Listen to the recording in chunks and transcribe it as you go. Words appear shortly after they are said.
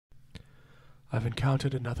I've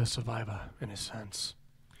encountered another survivor, in a sense.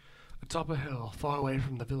 Atop a hill, far away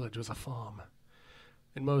from the village, was a farm.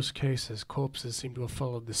 In most cases, corpses seem to have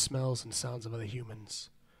followed the smells and sounds of other humans.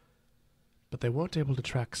 But they weren't able to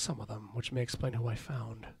track some of them, which may explain who I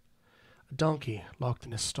found. A donkey locked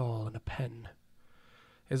in a stall in a pen.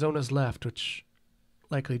 His owners left, which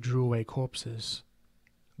likely drew away corpses.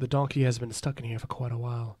 The donkey has been stuck in here for quite a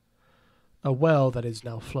while. A well that is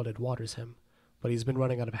now flooded waters him, but he's been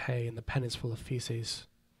running out of hay and the pen is full of feces.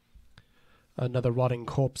 Another rotting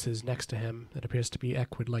corpse is next to him that appears to be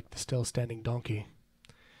echoed like the still-standing donkey.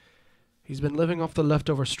 He's been living off the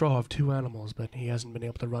leftover straw of two animals, but he hasn't been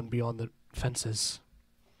able to run beyond the fences.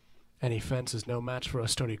 Any fence is no match for a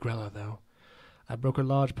sturdy greller, though. I broke a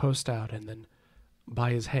large post out and then,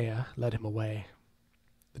 by his hair, led him away.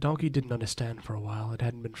 The donkey didn't understand for a while. It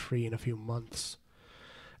hadn't been free in a few months.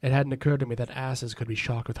 It hadn't occurred to me that asses could be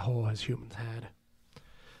shocked with horror as humans had.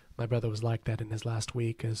 My brother was like that in his last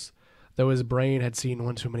week, as though his brain had seen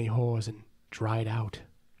one too many horrors and dried out.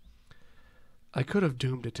 I could have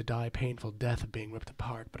doomed it to die a painful death of being ripped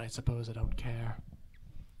apart, but I suppose I don't care.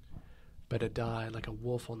 Better die like a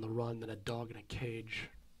wolf on the run than a dog in a cage.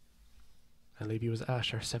 I leave you as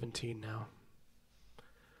Asher, 17 now.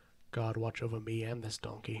 God watch over me and this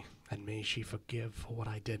donkey, and may she forgive for what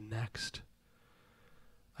I did next.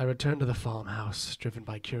 I returned to the farmhouse, driven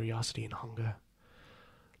by curiosity and hunger.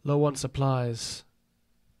 Low on supplies,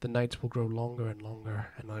 the nights will grow longer and longer,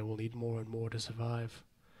 and I will need more and more to survive.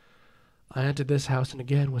 I entered this house and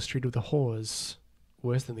again was treated with a horrors,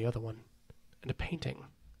 worse than the other one, and a painting.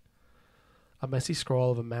 A messy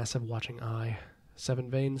scroll of a massive watching eye, 7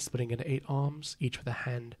 veins splitting into 8 arms, each with a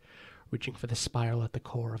hand reaching for the spiral at the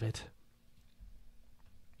core of it.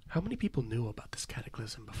 How many people knew about this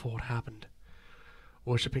cataclysm before it happened,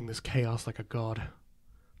 worshipping this chaos like a god?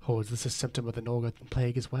 Or is this a symptom of the Norgothan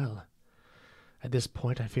plague as well? At this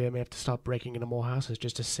point, I fear I may have to stop breaking into more houses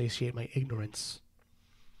just to satiate my ignorance.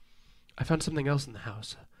 I found something else in the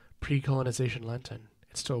house, a pre-colonization lantern.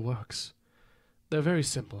 It still works. They're very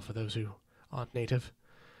simple for those who aren't native.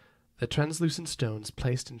 The translucent stones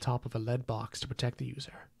placed in top of a lead box to protect the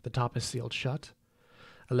user. The top is sealed shut.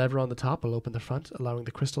 A lever on the top will open the front, allowing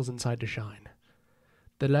the crystals inside to shine.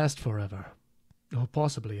 They last forever, or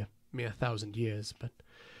possibly a mere 1,000 years, but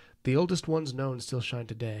the oldest ones known still shine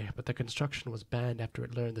today, but their construction was banned after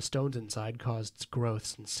it learned the stones inside caused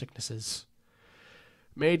growths and sicknesses.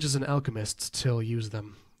 Mages and alchemists still use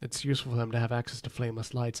them. It's useful for them to have access to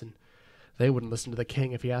flameless lights, and they wouldn't listen to the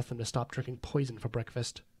king if he asked them to stop drinking poison for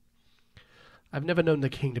breakfast. I've never known the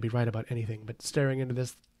king to be right about anything, but staring into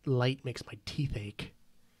this light makes my teeth ache.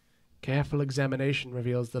 Careful examination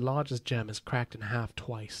reveals the largest gem is cracked in half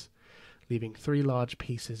twice, leaving 3 large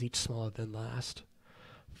pieces, each smaller than the last.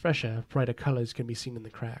 Fresher, brighter colors can be seen in the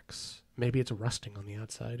cracks. Maybe it's rusting on the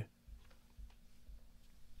outside.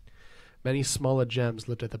 Many smaller gems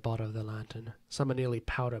lived at the bottom of the lantern. Some are nearly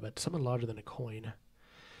powder, but some are larger than a coin.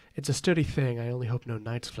 It's a sturdy thing. I only hope no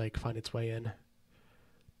night's flake find its way in.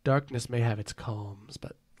 Darkness may have its calms,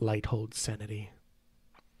 but light holds sanity.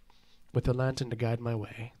 With the lantern to guide my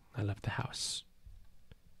way, I left the house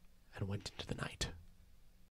and went into the night.